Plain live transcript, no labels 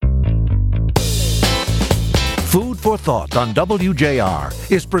for Thought on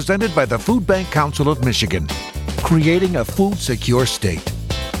WJR is presented by the Food Bank Council of Michigan, creating a food-secure state.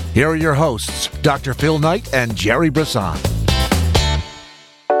 Here are your hosts, Dr. Phil Knight and Jerry Brisson.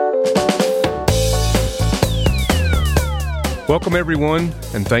 Welcome, everyone,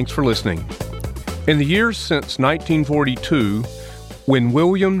 and thanks for listening. In the years since 1942, when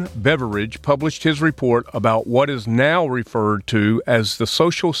William Beveridge published his report about what is now referred to as the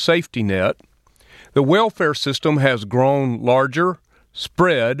social safety net, the welfare system has grown larger,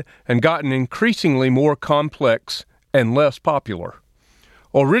 spread, and gotten increasingly more complex and less popular.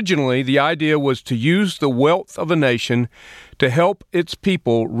 Originally, the idea was to use the wealth of a nation to help its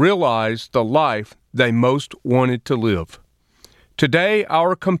people realize the life they most wanted to live. Today,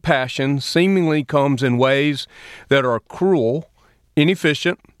 our compassion seemingly comes in ways that are cruel,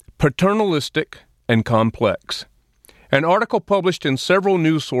 inefficient, paternalistic, and complex. An article published in several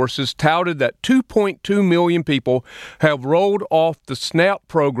news sources touted that 2.2 million people have rolled off the SNAP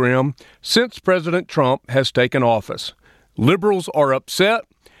program since President Trump has taken office. Liberals are upset,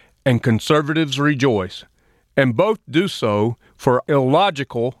 and conservatives rejoice, and both do so for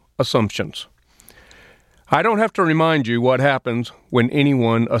illogical assumptions. I don't have to remind you what happens when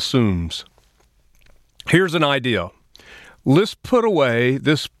anyone assumes. Here's an idea. Let's put away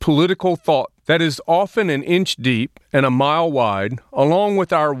this political thought that is often an inch deep and a mile wide, along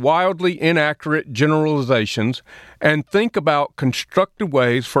with our wildly inaccurate generalizations, and think about constructive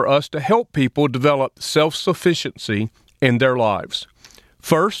ways for us to help people develop self-sufficiency in their lives.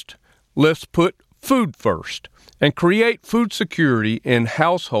 First, let's put food first and create food security in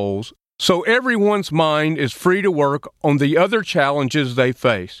households so everyone's mind is free to work on the other challenges they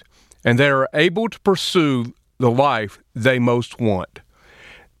face, and they are able to pursue the life they most want.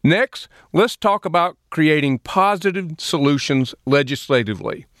 Next, let's talk about creating positive solutions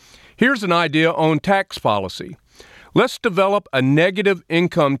legislatively. Here's an idea on tax policy. Let's develop a negative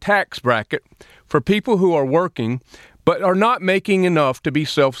income tax bracket for people who are working but are not making enough to be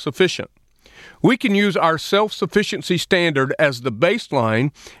self-sufficient. We can use our self-sufficiency standard as the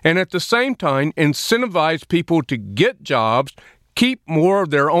baseline and at the same time incentivize people to get jobs, keep more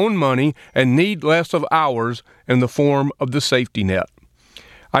of their own money, and need less of ours in the form of the safety net.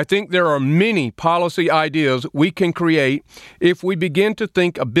 I think there are many policy ideas we can create if we begin to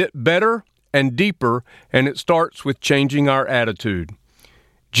think a bit better and deeper, and it starts with changing our attitude.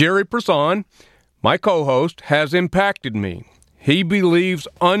 Jerry Brisson, my co-host, has impacted me. He believes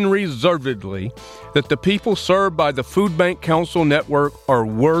unreservedly that the people served by the Food Bank Council Network are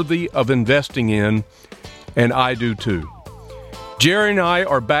worthy of investing in, and I do too. Jerry and I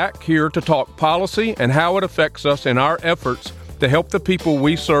are back here to talk policy and how it affects us in our efforts to help the people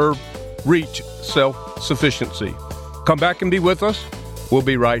we serve reach self-sufficiency. Come back and be with us. We'll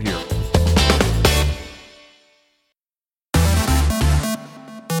be right here.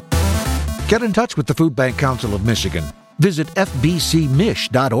 Get in touch with the Food Bank Council of Michigan. Visit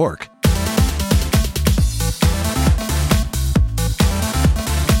fbcmich.org.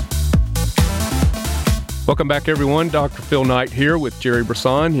 Welcome back, everyone. Dr. Phil Knight here with Jerry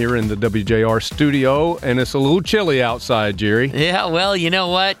Brisson here in the WJR studio, and it's a little chilly outside, Jerry. Yeah, well, you know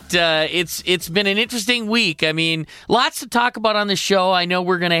what? It's been an interesting week. I mean, lots to talk about on the show. I know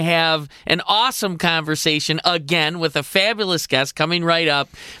we're going to have an awesome conversation again with a fabulous guest coming right up.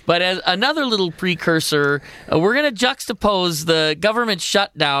 But as another little precursor, we're going to juxtapose the government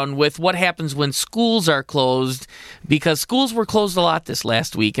shutdown with what happens when schools are closed, because schools were closed a lot this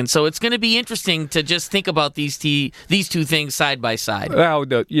last week, and so it's going to be interesting to just think about these two things side by side. Well,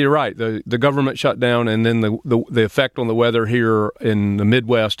 you're right. The government shutdown and then the effect on the weather here in the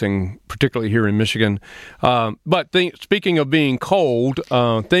Midwest and particularly here in Michigan. But speaking of being cold,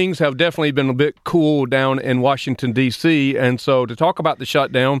 things have definitely been a bit cool down in Washington, D.C. And so to talk about the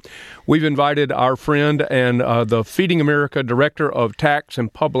shutdown, we've invited our friend and the Feeding America Director of Tax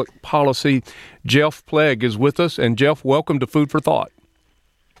and Public Policy, Jeff Plegg, is with us. And Jeff, welcome to Food for Thought.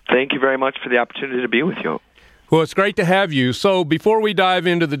 Thank you very much for the opportunity to be with you. Well, it's great to have you. So before we dive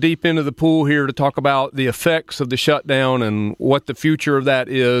into the deep end of the pool here to talk about the effects of the shutdown and what the future of that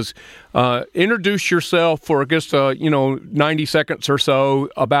is, introduce yourself for just 90 seconds or so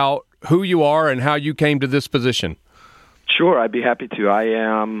about who you are and how you came to this position. Sure, I'd be happy to. I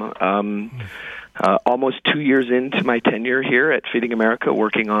am almost 2 years into my tenure here at Feeding America,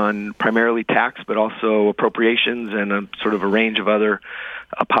 working on primarily tax, but also appropriations and a sort of a range of other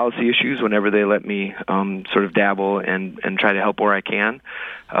policy issues whenever they let me sort of dabble and try to help where I can.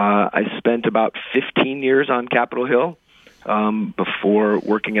 I spent about 15 years on Capitol Hill before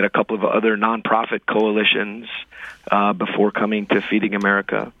working at a couple of other nonprofit coalitions before coming to Feeding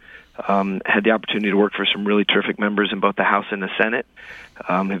America. Had the opportunity to work for some really terrific members in both the House and the Senate.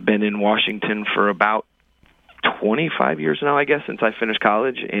 Have been in Washington for about 25 years now, I guess, since I finished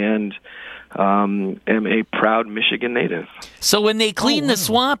college, and am a proud Michigan native. So when they cleaned the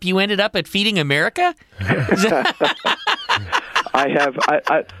swamp, you ended up at Feeding America? I have.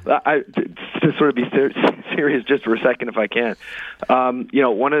 I to sort of be serious just for a second, if I can.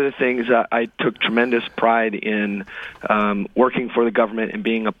 One of the things I took tremendous pride in working for the government and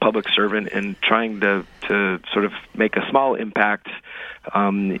being a public servant and trying to sort of make a small impact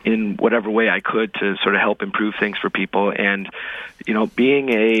in whatever way I could to sort of help improve things for people. And being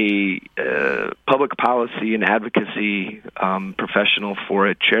a public policy and advocacy professional for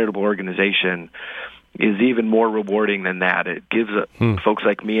a charitable organization is even more rewarding than that. It gives folks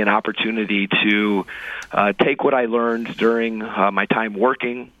like me an opportunity to take what I learned during my time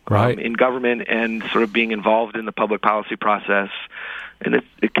working in government and sort of being involved in the public policy process. And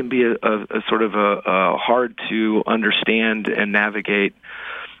it can be a sort of a hard to understand and navigate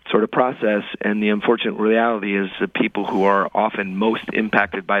sort of process, and the unfortunate reality is the people who are often most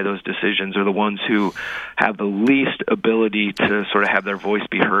impacted by those decisions are the ones who have the least ability to sort of have their voice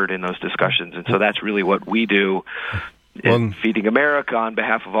be heard in those discussions. And so that's really what we do in Feeding America on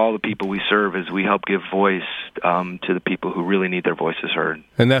behalf of all the people we serve, is we help give voice to the people who really need their voices heard.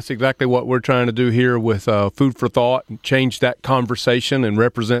 And that's exactly what we're trying to do here with Food for Thought, and change that conversation and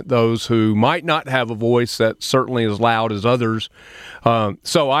represent those who might not have a voice that certainly as loud as others.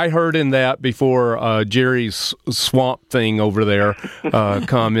 So I heard in that before Jerry's swamp thing over there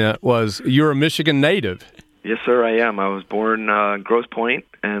comment was you're a Michigan native. Yes, sir, I am. I was born in Grosse Pointe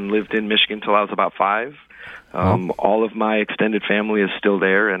and lived in Michigan until I was about 5. All of my extended family is still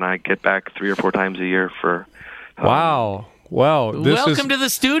there, and I get back 3 or 4 times a year for... Wow. Well, welcome to the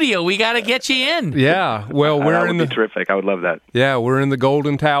studio. We got to get you in. Yeah. Well, that would be terrific. I would love that. Yeah, we're in the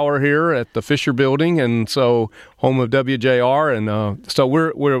Golden Tower here at the Fisher Building, and so home of WJR, and so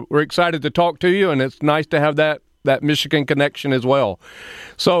we're excited to talk to you, and it's nice to have that Michigan connection as well.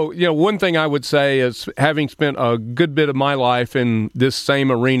 So, one thing I would say is, having spent a good bit of my life in this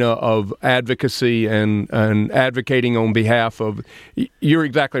same arena of advocacy and advocating on behalf of, you're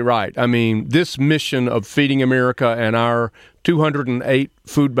exactly right. I mean, this mission of Feeding America and our 208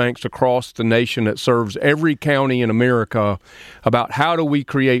 food banks across the nation that serves every county in America, about how do we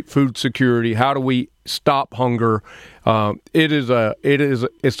create food security, how do we stop hunger.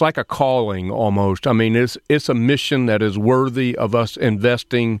 It's like a calling almost. I mean, it's a mission that is worthy of us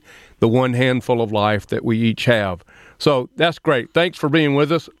investing the one handful of life that we each have. So that's great. Thanks for being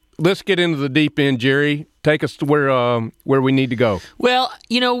with us. Let's get into the deep end, Jerry. Take us to where we need to go. Well,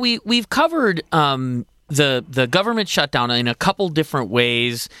 we've covered the government shutdown in a couple different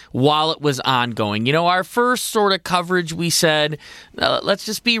ways while it was ongoing. Our first sort of coverage, we said, let's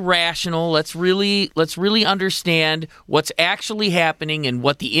just be rational. Let's really understand what's actually happening and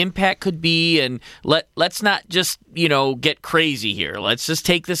what the impact could be, and let's not just get crazy here. Let's just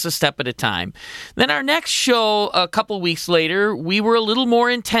take this a step at a time. Then our next show, a couple weeks later, we were a little more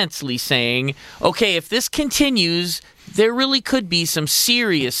intensely saying, okay, if this continues, there really could be some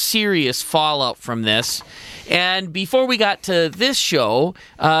serious fallout from this. And before we got to this show,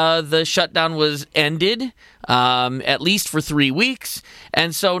 the shutdown was ended, at least for 3 weeks.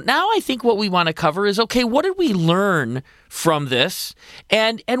 And so now I think what we want to cover is, okay, what did we learn from this?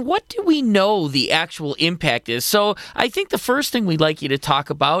 And what do we know the actual impact is? So I think the first thing we'd like you to talk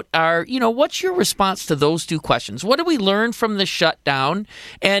about are, what's your response to those two questions? What did we learn from the shutdown?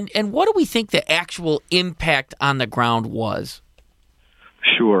 And what do we think the actual impact on the ground was?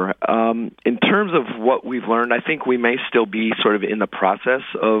 Sure. In terms of what we've learned, I think we may still be sort of in the process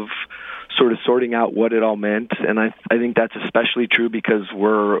of sort of sorting out what it all meant. And I think that's especially true because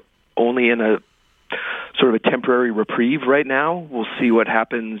we're only in a sort of a temporary reprieve right now. We'll see what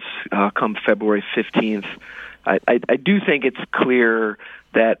happens come February 15th. I do think it's clear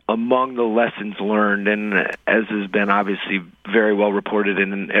that among the lessons learned, and as has been obviously very well reported,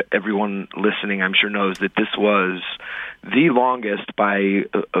 and everyone listening I'm sure knows that this was the longest, by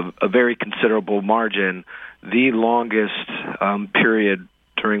a very considerable margin, the longest period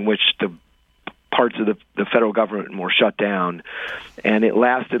during which the parts of the federal government were shut down. And it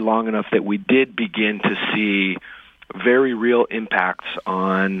lasted long enough that we did begin to see very real impacts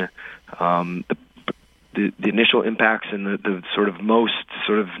on the initial impacts, and the sort of most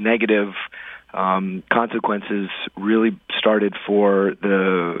sort of negative consequences really started for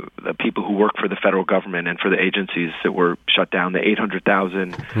the people who work for the federal government and for the agencies that were shut down. The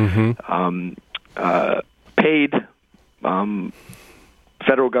 800,000 paid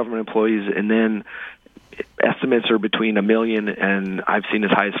federal government employees, and then estimates are between 1 million and I've seen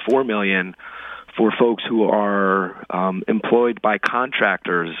as high as 4 million for folks who are employed by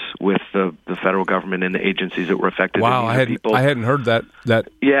contractors with the federal government and the agencies that were affected. Wow, I hadn't heard that.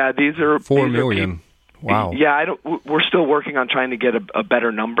 Yeah, these are 4 million. Wow. Yeah, we're still working on trying to get a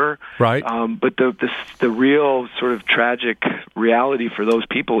better number. Right. But the real sort of tragic reality for those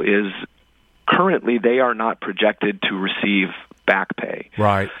people is currently they are not projected to receive back pay.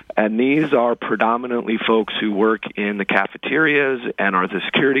 Right. And these are predominantly folks who work in the cafeterias and are the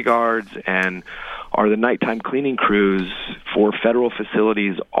security guards and are the nighttime cleaning crews for federal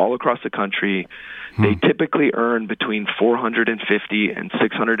facilities all across the country. They typically earn between $450 and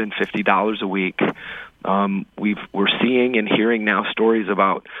 $650 a week. We're seeing and hearing now stories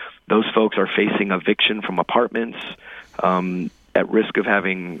about those folks are facing eviction from apartments, at risk of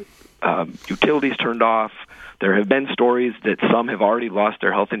having utilities turned off. There have been stories that some have already lost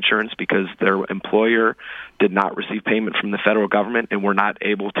their health insurance because their employer did not receive payment from the federal government and were not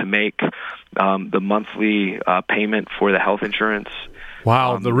able to make the monthly payment for the health insurance.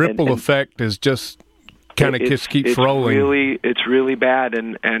 Wow, the ripple effect is just kind of just keeps rolling. It's really bad,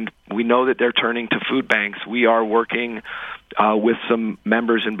 and we know that they're turning to food banks. We are working with some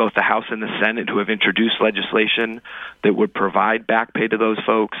members in both the House and the Senate who have introduced legislation that would provide back pay to those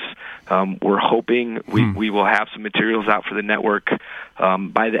folks. We're hoping we will have some materials out for the network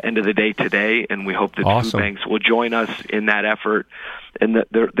by the end of the day today, and we hope that food banks will join us in that effort. And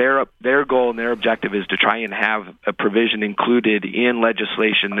their goal and their objective is to try and have a provision included in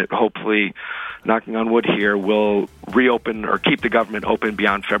legislation that hopefully, knocking on wood here, will reopen or keep the government open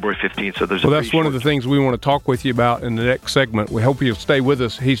beyond February 15th. So that's one of the things we want to talk with you about in the next segment. We hope you'll stay with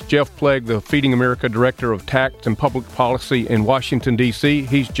us. He's Jeff Plegg, the Feeding America Director of Tax and Public Policy in Washington, D.C.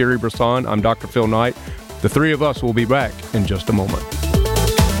 He's Jerry Brisson. I'm Dr. Phil Knight. The three of us will be back in just a moment.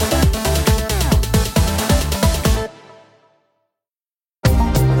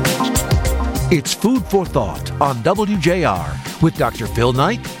 It's Food for Thought on WJR with Dr. Phil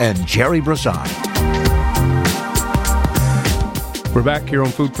Knight and Jerry Brisson. We're back here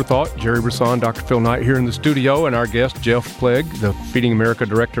on Food for Thought. Jerry Brisson, Dr. Phil Knight here in the studio, and our guest, Jeff Plegg, the Feeding America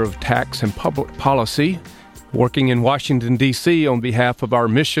Director of Tax and Public Policy, working in Washington, D.C. on behalf of our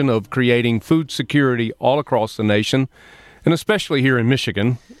mission of creating food security all across the nation, and especially here in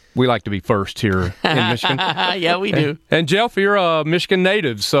Michigan. We like to be first here in Michigan. Yeah, we do. And Jeff, you're a Michigan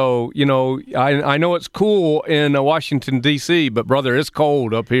native, so, you know, I know it's cool in Washington, D.C., but, brother, it's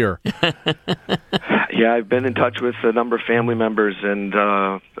cold up here. Yeah, I've been in touch with a number of family members, and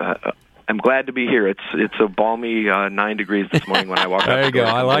I'm glad to be here. It's a balmy 9 degrees this morning when I walked out. There you go.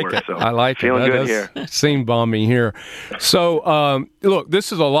 I like it. So I like it. Feeling good here. Seem balmy here. So, look,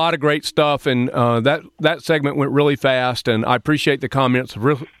 this is a lot of great stuff, and that segment went really fast, and I appreciate the comments,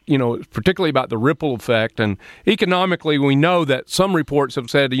 particularly about the ripple effect. And economically, we know that some reports have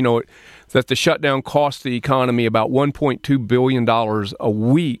said, that the shutdown cost the economy about $1.2 billion a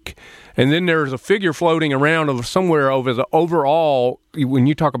week. And then there's a figure floating around of somewhere over the overall, when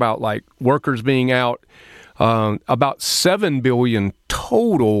you talk about like workers being out, about $7 billion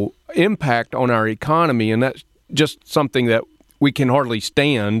total impact on our economy. And that's just something that we can hardly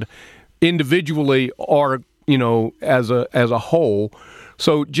stand individually or, as a whole.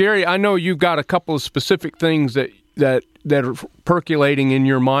 So, Jerry, I know you've got a couple of specific things that are percolating in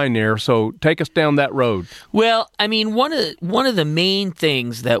your mind there. So take us down that road. Well, I mean, one of the main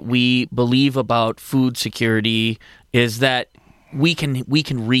things that we believe about food security is that we can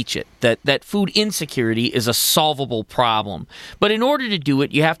reach it, that food insecurity is a solvable problem. But in order to do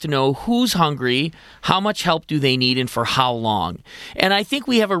it, you have to know who's hungry, how much help do they need, and for how long. And I think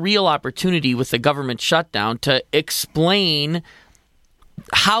we have a real opportunity with the government shutdown to explain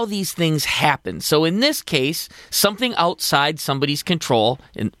how these things happen. So in this case, something outside somebody's control,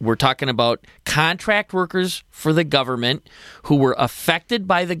 and we're talking about contract workers for the government who were affected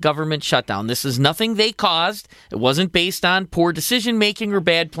by the government shutdown. This is nothing they caused. It wasn't based on poor decision-making or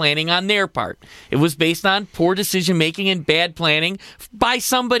bad planning on their part. It was based on poor decision-making and bad planning by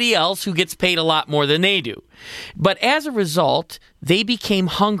somebody else who gets paid a lot more than they do. But as a result, they became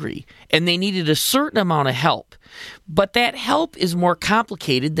hungry, and they needed a certain amount of help. But that help is more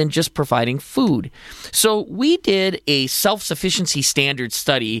complicated than just providing food. So we did a self-sufficiency standard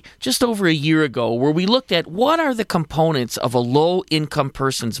study just over a year ago where we looked at what are the components of a low-income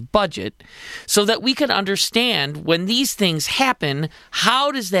person's budget so that we could understand when these things happen,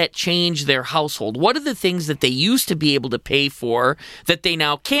 how does that change their household? What are the things that they used to be able to pay for that they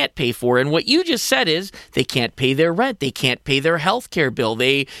now can't pay for? And what you just said is they can't pay their rent. They can't pay their health care bill.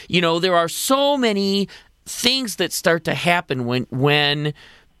 There are so many things that start to happen when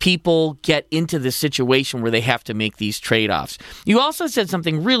people get into this situation where they have to make these trade-offs. You also said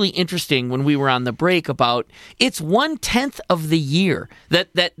something really interesting when we were on the break about it's 1/10 of the year that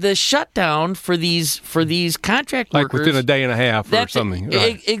the shutdown for these contract like workers, within a day and a half or something.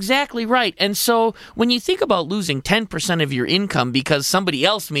 Right. Exactly right. And so when you think about losing 10% of your income because somebody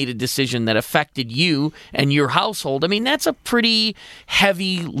else made a decision that affected you and your household, I mean, that's a pretty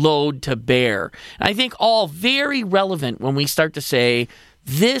heavy load to bear. I think all very relevant when we start to say,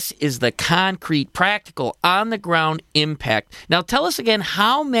 this is the concrete, practical, on-the-ground impact. Now, tell us again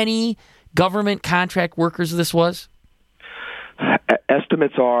how many government contract workers this was?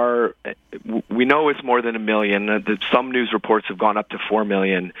 Estimates are, we know it's more than 1 million. Some news reports have gone up to 4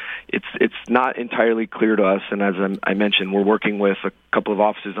 million. It's not entirely clear to us, and as I mentioned, we're working with a couple of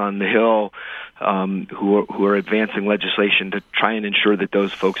offices on the Hill who are advancing legislation to try and ensure that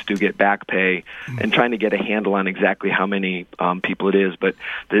those folks do get back pay and trying to get a handle on exactly how many people it is. But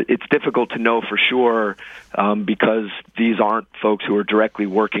it's difficult to know for sure because these aren't folks who are directly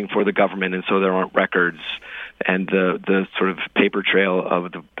working for the government, and so there aren't records. And the sort of paper trail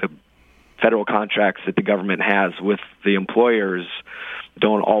of the federal contracts that the government has with the employers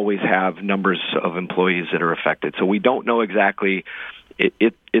don't always have numbers of employees that are affected. So we don't know exactly.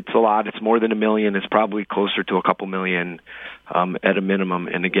 It's a lot. It's more than 1 million. It's probably closer to a couple million at a minimum.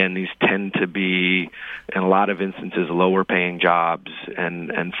 And again, these tend to be, in a lot of instances, lower-paying jobs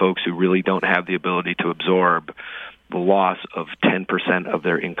and folks who really don't have the ability to absorb the loss of 10% of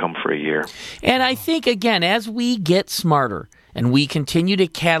their income for a year. And I think, again, as we get smarter and we continue to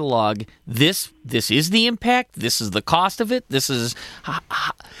catalog this is the impact, this is the cost of it, this is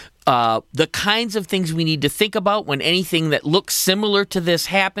the kinds of things we need to think about when anything that looks similar to this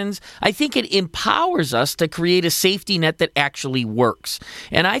happens, I think it empowers us to create a safety net that actually works.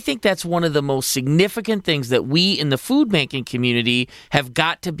 And I think that's one of the most significant things that we in the food banking community have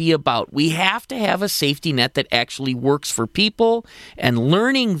got to be about. We have to have a safety net that actually works for people, and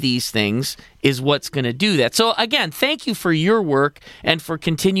learning these things is what's going to do that. So again, thank you for your work and for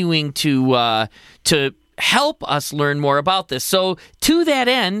continuing to help us learn more about this. So to that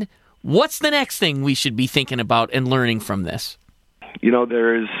end, what's the next thing we should be thinking about and learning from this? You know,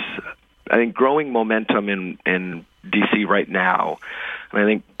 there's, I think, growing momentum in D.C. right now. And I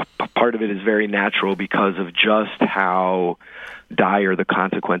think part of it is very natural because of just how dire the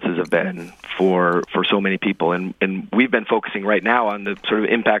consequences have been for so many people. And we've been focusing right now on the sort of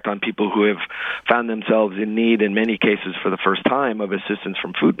impact on people who have found themselves in need, in many cases for the first time, of assistance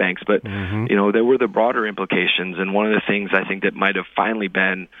from food banks. But, you know, there were the broader implications. And one of the things I think that might have finally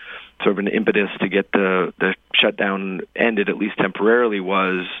been sort of an impetus to get the shutdown ended, at least temporarily,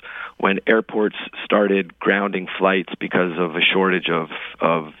 was when airports started grounding flights because of a shortage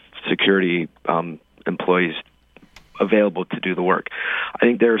of security employees available to do the work. I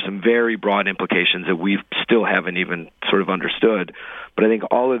think there are some very broad implications that we still haven't even sort of understood. But I think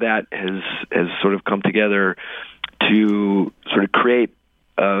all of that has sort of come together to sort of create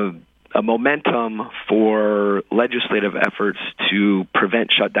a momentum for legislative efforts to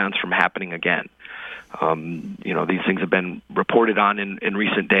prevent shutdowns from happening again. You know, these things have been reported on in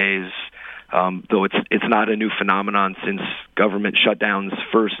recent days, though it's not a new phenomenon since government shutdowns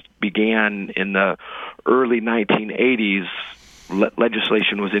first began in the early 1980s.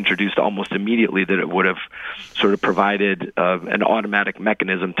 Legislation was introduced almost immediately that it would have sort of provided an automatic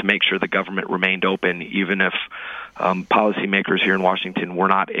mechanism to make sure the government remained open, even if policymakers here in Washington were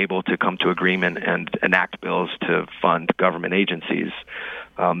not able to come to agreement and enact bills to fund government agencies.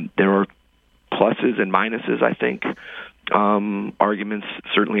 There are pluses and minuses, I think, arguments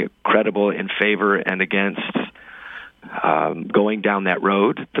certainly credible in favor and against going down that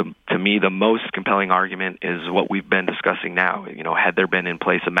road. To me, the most compelling argument is what we've been discussing now. You know, had there been in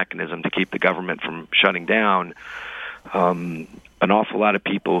place a mechanism to keep the government from shutting down, an awful lot of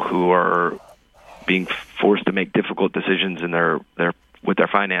people who are being forced to make difficult decisions in with their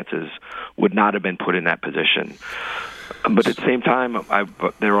finances would not have been put in that position. But at the same time,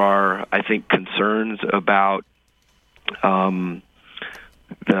 there are, I think, concerns about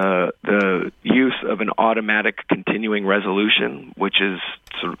the use of an automatic continuing resolution, which is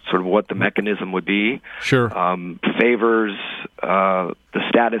sort of what the mechanism would be. Sure. Favors the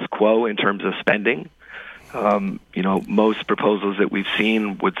status quo in terms of spending. You know, most proposals that we've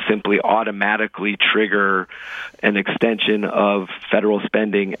seen would simply automatically trigger an extension of federal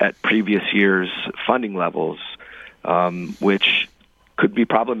spending at previous year's funding levels, which could be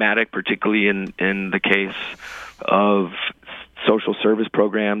problematic, particularly in the case of social service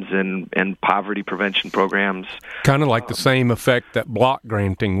programs and poverty prevention programs. Kind of like the same effect that block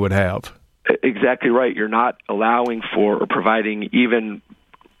granting would have. Exactly right. You're not allowing for or providing even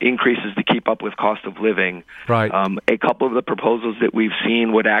increases to keep up with cost of living. Right. A couple of the proposals that we've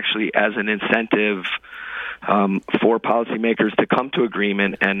seen would actually, as an incentive for policymakers to come to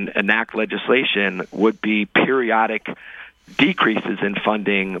agreement and enact legislation, would be periodic decreases in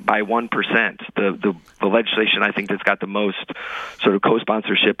funding by 1%. The legislation I think that's got the most sort of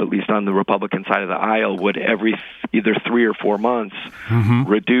co-sponsorship, at least on the Republican side of the aisle, would every either 3 or 4 months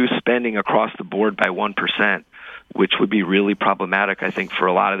reduce spending across the board by 1%, which would be really problematic, I think, for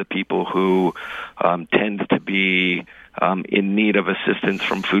a lot of the people who tend to be in need of assistance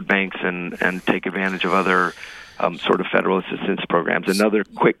from food banks and take advantage of other sort of federal assistance programs. Another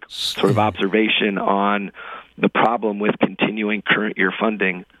quick sort of observation on the problem with continuing current year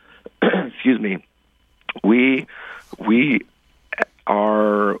funding. Excuse me. We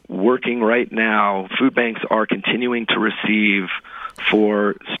are working right now. Food banks are continuing to receive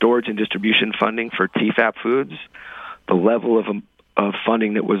for storage and distribution funding for TFAP foods the level of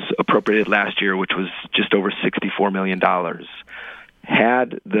funding that was appropriated last year, which was just over $64 million.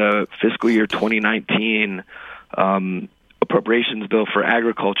 Had the fiscal year 2019 appropriations bill for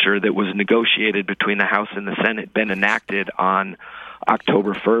agriculture that was negotiated between the House and the Senate been enacted on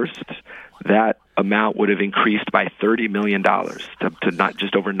October 1st, that amount would have increased by $30 million to not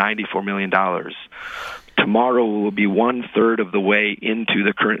just over $94 million. Tomorrow will be 1/3 of the way into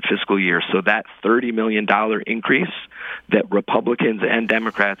the current fiscal year. So that $30 million increase that Republicans and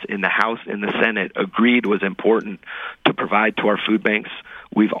Democrats in the House and the Senate agreed was important to provide to our food banks,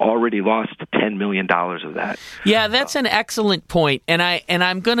 we've already lost $10 million of that. Yeah, that's an excellent point. And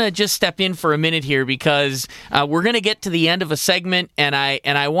I'm going to just step in for a minute here because we're going to get to the end of a segment, and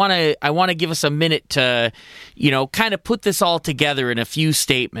I want to give us a minute to, kind of put this all together in a few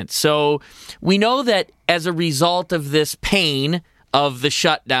statements. So we know that as a result of this pain of the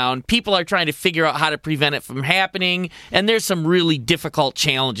shutdown, people are trying to figure out how to prevent it from happening, and there's some really difficult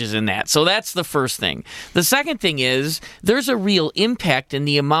challenges in that. So that's the first thing. The second thing is there's a real impact in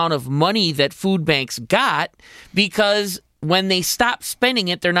the amount of money that food banks got, because when they stop spending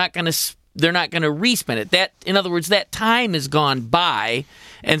it, they're not going to re-spend it. That, in other words, that time has gone by,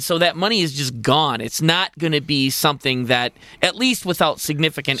 and so that money is just gone. It's not going to be something that, at least without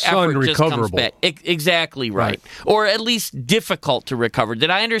significant effort, just comes back. Exactly right. Or at least difficult to recover.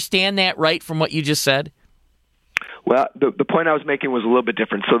 Did I understand that right from what you just said? Well, the point I was making was a little bit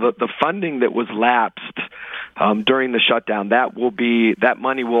different. So the funding that was lapsed during the shutdown, that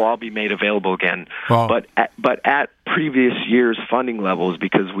money will all be made available again. Wow. But at previous year's funding levels,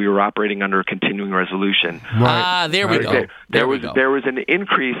 because we were operating under a continuing resolution. Right. There we go. There was an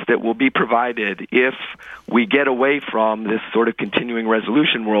increase that will be provided if we get away from this sort of continuing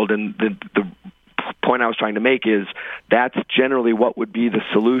resolution world. And the point I was trying to make is that's generally what would be the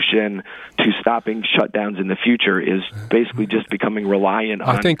solution to stopping shutdowns in the future, is basically just becoming reliant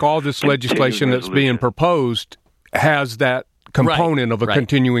on. I think all this legislation that's being proposed has that component of a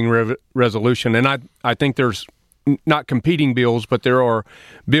continuing resolution. And I think there's not competing bills, but there are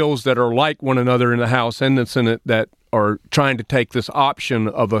bills that are like one another in the House and the Senate that are trying to take this option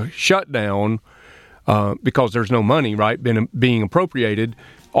of a shutdown because there's no money, being appropriated,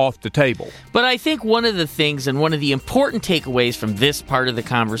 off the table. But I think one of the things and one of the important takeaways from this part of the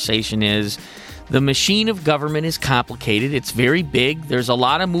conversation is the machine of government is complicated. It's very big. There's a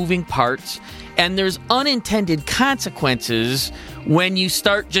lot of moving parts, and there's unintended consequences when you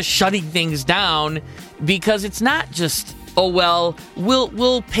start just shutting things down, because it's not just,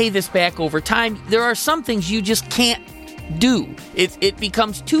 we'll pay this back over time. There are some things you just can't do. It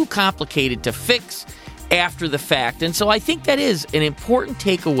becomes too complicated to fix after the fact. And so I think that is an important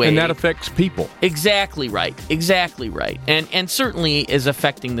takeaway. And that affects people. Exactly right. And certainly is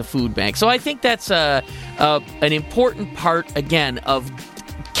affecting the food bank. So I think that's an important part, again, of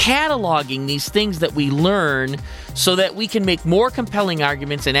cataloging these things that we learn so that we can make more compelling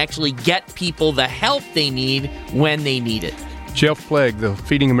arguments and actually get people the help they need when they need it. Jeff Plegg, the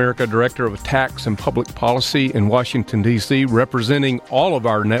Feeding America Director of Tax and Public Policy in Washington, D.C., representing all of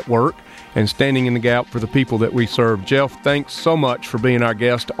our network and standing in the gap for the people that we serve. Jeff, thanks so much for being our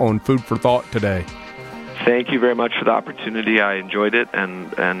guest on Food for Thought today. Thank you very much for the opportunity. I enjoyed it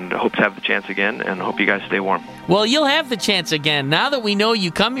and hope to have the chance again, and hope you guys stay warm. Well, you'll have the chance again. Now that we know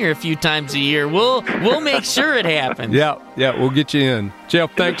you come here a few times a year, we'll make sure it happens. Yeah, we'll get you in.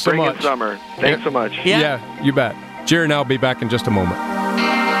 Jeff, thanks so much. In the spring and summer. Thanks so much. Yeah, you bet. Jerry and I will be back in just a moment.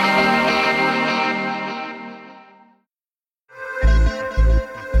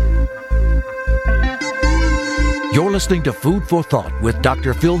 You're listening to Food for Thought with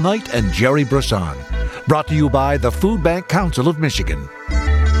Dr. Phil Knight and Jerry Brisson. Brought to you by the Food Bank Council of Michigan.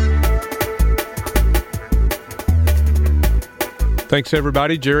 Thanks,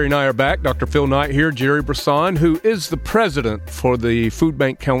 everybody. Jerry and I are back. Dr. Phil Knight here, Jerry Brisson, who is the president for the Food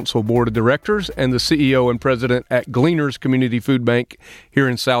Bank Council Board of Directors and the CEO and president at Gleaners Community Food Bank here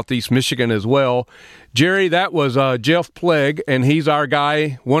in Southeast Michigan as well. Jerry, that was Jeff Plegg, and he's our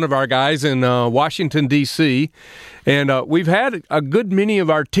guy, one of our guys in Washington, D.C., and we've had a good many of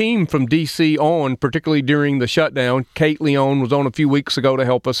our team from D.C. on, particularly during the shutdown. Kate Leon was on a few weeks ago to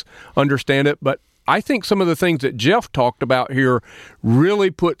help us understand it, but I think some of the things that Jeff talked about here really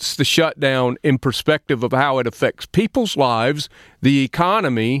puts the shutdown in perspective of how it affects people's lives, the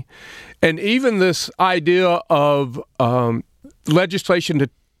economy, and even this idea of legislation to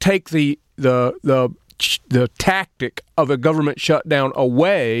take the tactic of a government shutdown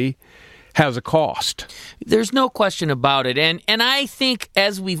away has a cost. There's no question about it. And I think,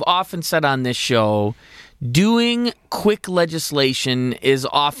 as we've often said on this show, doing quick legislation is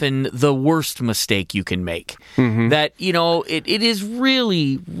often the worst mistake you can make. Mm-hmm. That, it is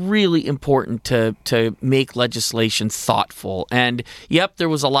really, really important to make legislation thoughtful. And, yep, there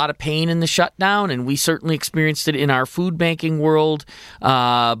was a lot of pain in the shutdown, and we certainly experienced it in our food banking world,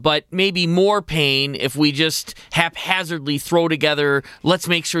 but maybe more pain if we just haphazardly throw together, let's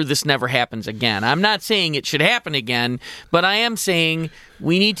make sure this never happens again. I'm not saying it should happen again, but I am saying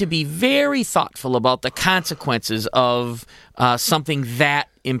we need to be very thoughtful about the consequences of something that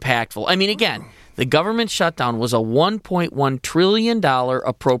impactful. I mean, again, the government shutdown was a $1.1 trillion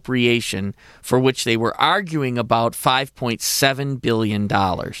appropriation for which they were arguing about $5.7 billion.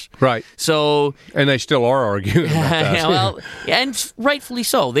 Right. So, and they still are arguing about that. Well, and rightfully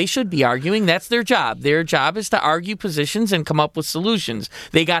so. They should be arguing. That's their job. Their job is to argue positions and come up with solutions.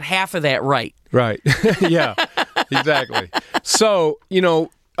 They got half of that right. Right. Yeah, exactly. So,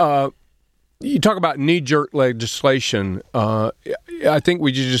 you talk about knee-jerk legislation. I think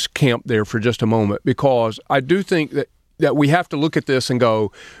we just camp there for just a moment, because I do think that we have to look at this and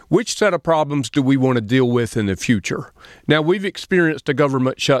go, which set of problems do we want to deal with in the future? Now, we've experienced a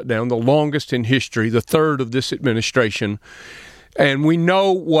government shutdown, the longest in history, the third of this administration, and we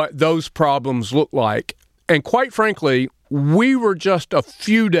know what those problems look like. And quite frankly, we were just a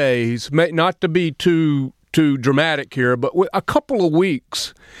few days, not to be too dramatic here, but a couple of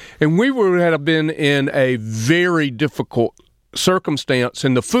weeks, and we would have been in a very difficult circumstance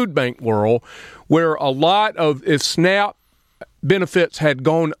in the food bank world, where a lot of, if SNAP benefits had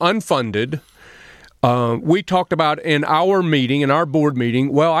gone unfunded, we talked about in our board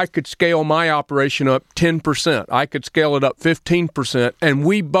meeting, well, I could scale my operation up 10%. I could scale it up 15%. And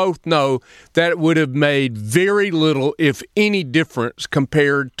we both know that it would have made very little, if any, difference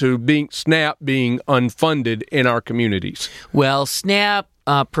compared to SNAP being unfunded in our communities. Well, SNAP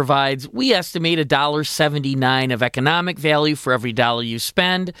provides, we estimate, $1.79 of economic value for every dollar you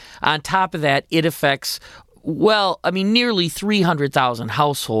spend. On top of that, it affects nearly 300,000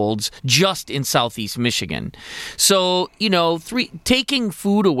 households just in Southeast Michigan. So, taking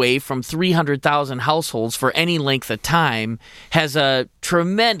food away from 300,000 households for any length of time has a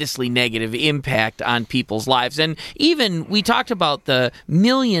tremendously negative impact on people's lives. And even, we talked about the 1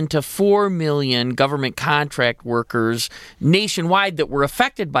 million to 4 million government contract workers nationwide that were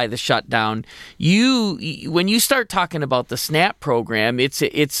affected by the shutdown. When you start talking about the SNAP program,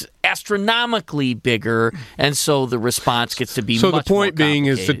 it's astronomically bigger, and so the response gets to be much more complicated. So the point being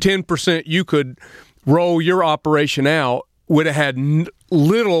is the 10% you could roll your operation out would have had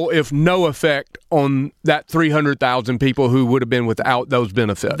little, if no, effect on that 300,000 people who would have been without those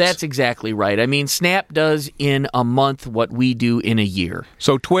benefits. That's exactly right. I mean, SNAP does in a month what we do in a year.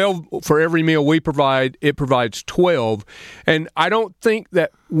 So 12 for every meal we provide, it provides 12. And I don't think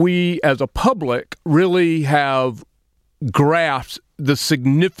that we as a public really have grasped the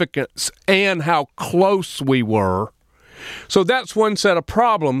significance and how close we were. So that's one set of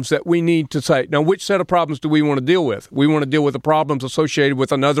problems that we need to say. Now, which set of problems do we want to deal with? We want to deal with the problems associated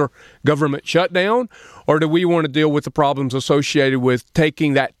with another government shutdown, or do we want to deal with the problems associated with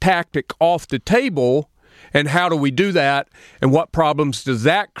taking that tactic off the table, and how do we do that, and what problems does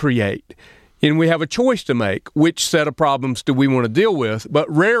that create? And we have a choice to make. Which set of problems do we want to deal with? But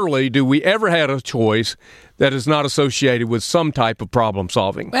rarely do we ever have a choice that is not associated with some type of problem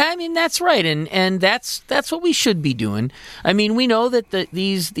solving. I mean, that's right, and that's what we should be doing. I mean, we know that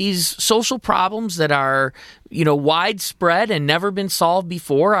these social problems that are widespread and never been solved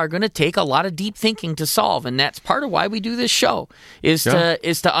before are going to take a lot of deep thinking to solve, and that's part of why we do this show is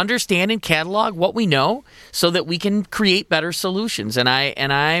to understand and catalog what we know so that we can create better solutions. And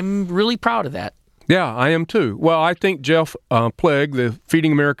I'm really proud of that. Yeah, I am too. Well, I think Jeff Plegg, the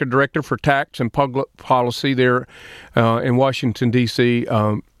Feeding America Director for Tax and Public Policy there in Washington, D.C.,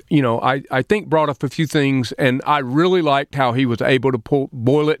 I think brought up a few things, and I really liked how he was able to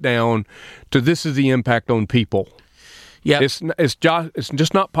boil it down to this is the impact on people. Yeah, it's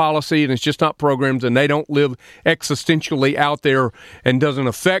just not policy, and it's just not programs, and they don't live existentially out there and doesn't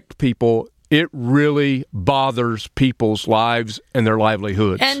affect people. It really bothers people's lives and their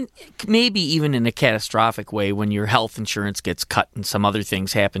livelihoods. And maybe even in a catastrophic way when your health insurance gets cut and some other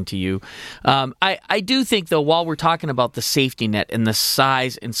things happen to you. I do think, though, while we're talking about the safety net and the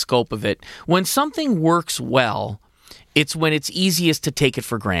size and scope of it, when something works well, it's when it's easiest to take it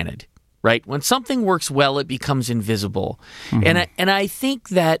for granted, right? When something works well, it becomes invisible. Mm-hmm. And I think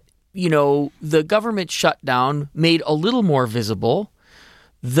that, the government shutdown made a little more visible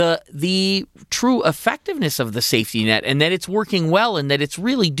the true effectiveness of the safety net, and that it's working well, and that it's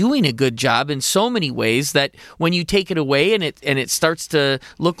really doing a good job in so many ways that when you take it away and it starts to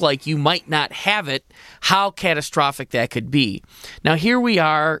look like you might not have it, how catastrophic that could be. Now, here we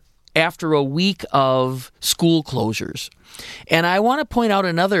are after a week of school closures, and I want to point out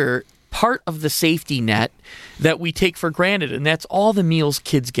another part of the safety net that we take for granted, and that's all the meals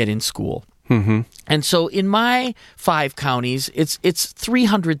kids get in school. Mm-hmm. And so in my 5 counties, it's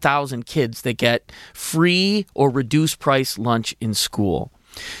 300,000 kids that get free or reduced price lunch in school.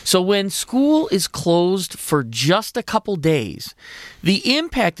 So when school is closed for just a couple days, the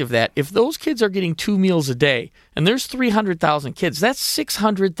impact of that, if those kids are getting 2 meals a day, and there's 300,000 kids, that's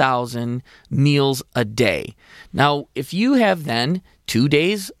 600,000 meals a day. Now, if you have then 2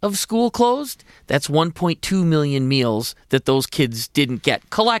 days of school closed, that's 1.2 million meals that those kids didn't get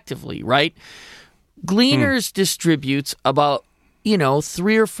collectively, right? Gleaners distributes about,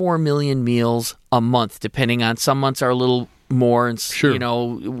 3 or 4 million meals a month, depending on, some months are a little more, and sure,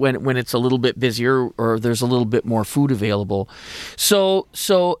 when it's a little bit busier or there's a little bit more food available. So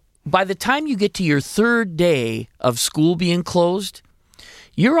by the time you get to your 3rd day of school being closed,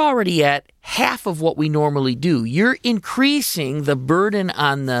 you're already at half of what we normally do. You're increasing the burden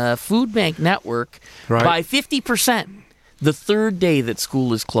on the food bank network by 50% the 3rd day that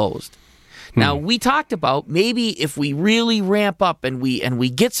school is closed. Now, we talked about maybe if we really ramp up and we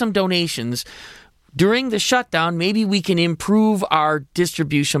get some donations during the shutdown, maybe we can improve our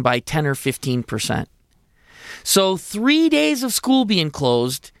distribution by 10 or 15%. So 3 days of school being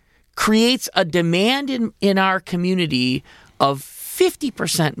closed creates a demand in our community of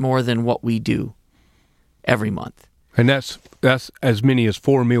 50% more than what we do every month. And that's as many as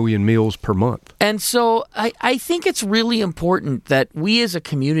 4 million meals per month. And so I think it's really important that we as a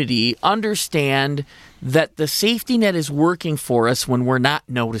community understand that the safety net is working for us when we're not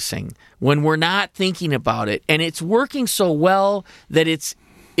noticing, when we're not thinking about it. And it's working so well that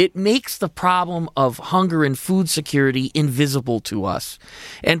it makes the problem of hunger and food security invisible to us.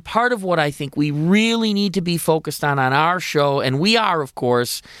 And part of what I think we really need to be focused on our show, and we are, of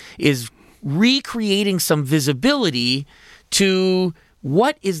course, is recreating some visibility to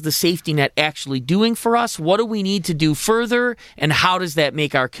what is the safety net actually doing for us? What do we need to do further? And how does that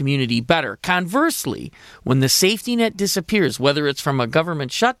make our community better? Conversely, when the safety net disappears, whether it's from a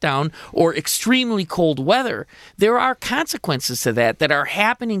government shutdown or extremely cold weather, there are consequences to that are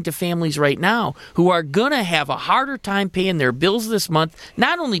happening to families right now who are going to have a harder time paying their bills this month,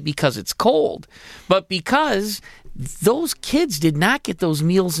 not only because it's cold, but because those kids did not get those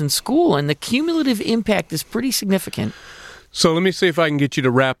meals in school, and the cumulative impact is pretty significant. So let me see if I can get you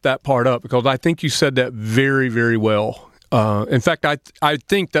to wrap that part up, because I think you said that very, very well. In fact, I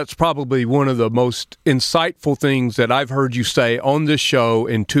think that's probably one of the most insightful things that I've heard you say on this show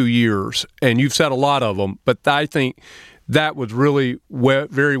in 2 years, and you've said a lot of them, but I think that was really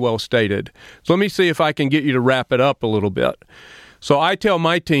very well stated. So let me see if I can get you to wrap it up a little bit. So I tell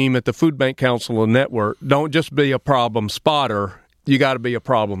my team at the Food Bank Council and Network, don't just be a problem spotter, you got to be a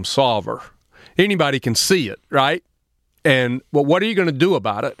problem solver. Anybody can see it, right? And well, what are you going to do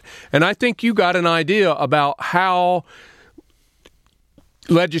about it? And I think you got an idea about how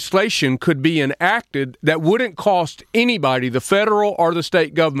legislation could be enacted that wouldn't cost anybody, the federal or the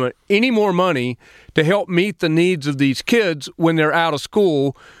state government, any more money to help meet the needs of these kids when they're out of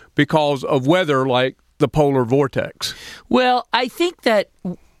school because of weather like the polar vortex. Well, I think that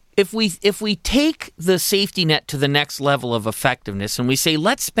if we take the safety net to the next level of effectiveness and we say,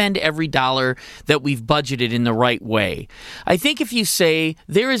 let's spend every dollar that we've budgeted in the right way, I think if you say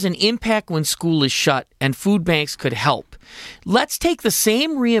there is an impact when school is shut and food banks could help, let's take the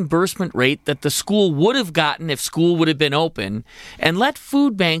same reimbursement rate that the school would have gotten if school would have been open, and let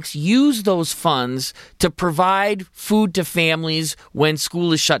food banks use those funds to provide food to families when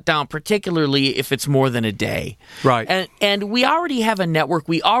school is shut down, particularly if it's more than a day. Right. And we already have a network.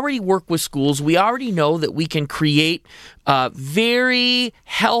 We already already work with schools. We already know that we can create very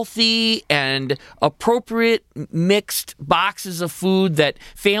healthy and appropriate mixed boxes of food that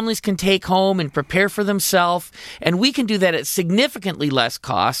families can take home and prepare for themselves. And we can do that at significantly less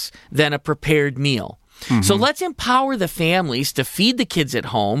costs than a prepared meal. Mm-hmm. So let's empower the families to feed the kids at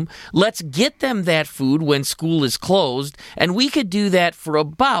home. Let's get them that food when school is closed. And we could do that for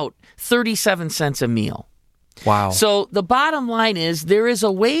about 37 cents a meal. Wow. So the bottom line is there is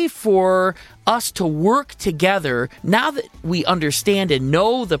a way for us to work together now that we understand and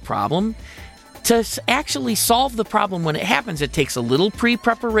know the problem to actually solve the problem when it happens. It takes a little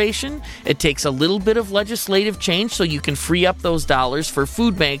pre-preparation. It takes a little bit of legislative change so you can free up those dollars for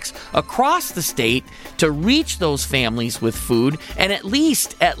food banks across the state to reach those families with food and at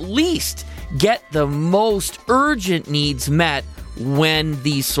least get the most urgent needs met when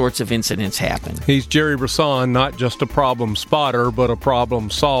these sorts of incidents happen. He's Jerry Brisson, not just a problem spotter, but a problem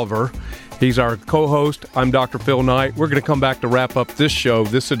solver. He's our co-host. I'm Dr. Phil Knight. We're going to come back to wrap up this show,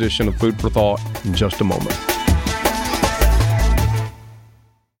 this edition of Food for Thought, in just a moment.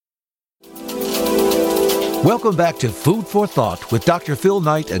 Welcome back to Food for Thought with Dr. Phil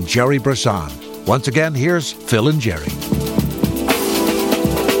Knight and Jerry Brisson. Once again, here's Phil and Jerry.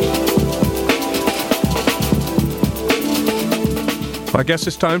 I guess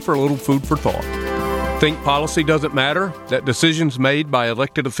it's time for a little food for thought. Think policy doesn't matter? That decisions made by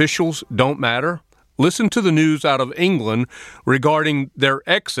elected officials don't matter? Listen to the news out of England regarding their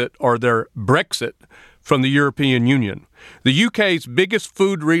exit or their Brexit from the European Union. The UK's biggest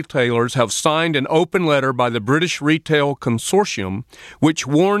food retailers have signed an open letter by the British Retail Consortium, which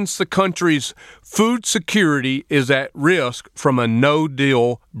warns the country's food security is at risk from a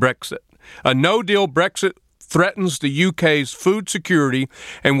no-deal Brexit. A no-deal Brexit threatens the UK's food security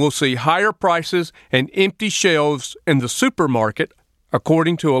and will see higher prices and empty shelves in the supermarket,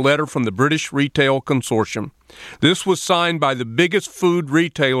 according to a letter from the British Retail Consortium. This was signed by the biggest food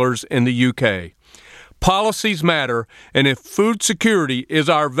retailers in the UK. Policies matter, and if food security is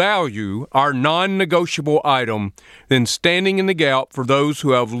our value, our non-negotiable item, then standing in the gap for those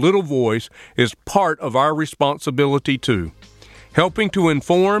who have little voice is part of our responsibility too. Helping to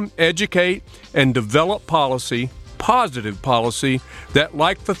inform, educate, and develop policy, positive policy, that,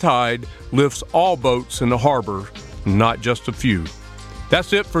 like the tide, lifts all boats in the harbor, not just a few.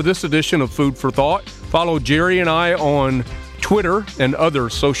 That's it for this edition of Food for Thought. Follow Jerry and I on Twitter and other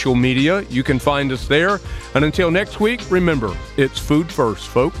social media. You can find us there. And until next week, remember, it's food first,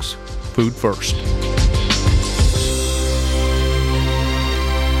 folks. Food first.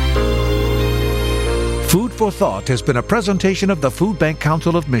 Food for Thought has been a presentation of the Food Bank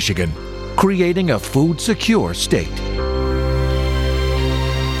Council of Michigan, creating a food-secure state.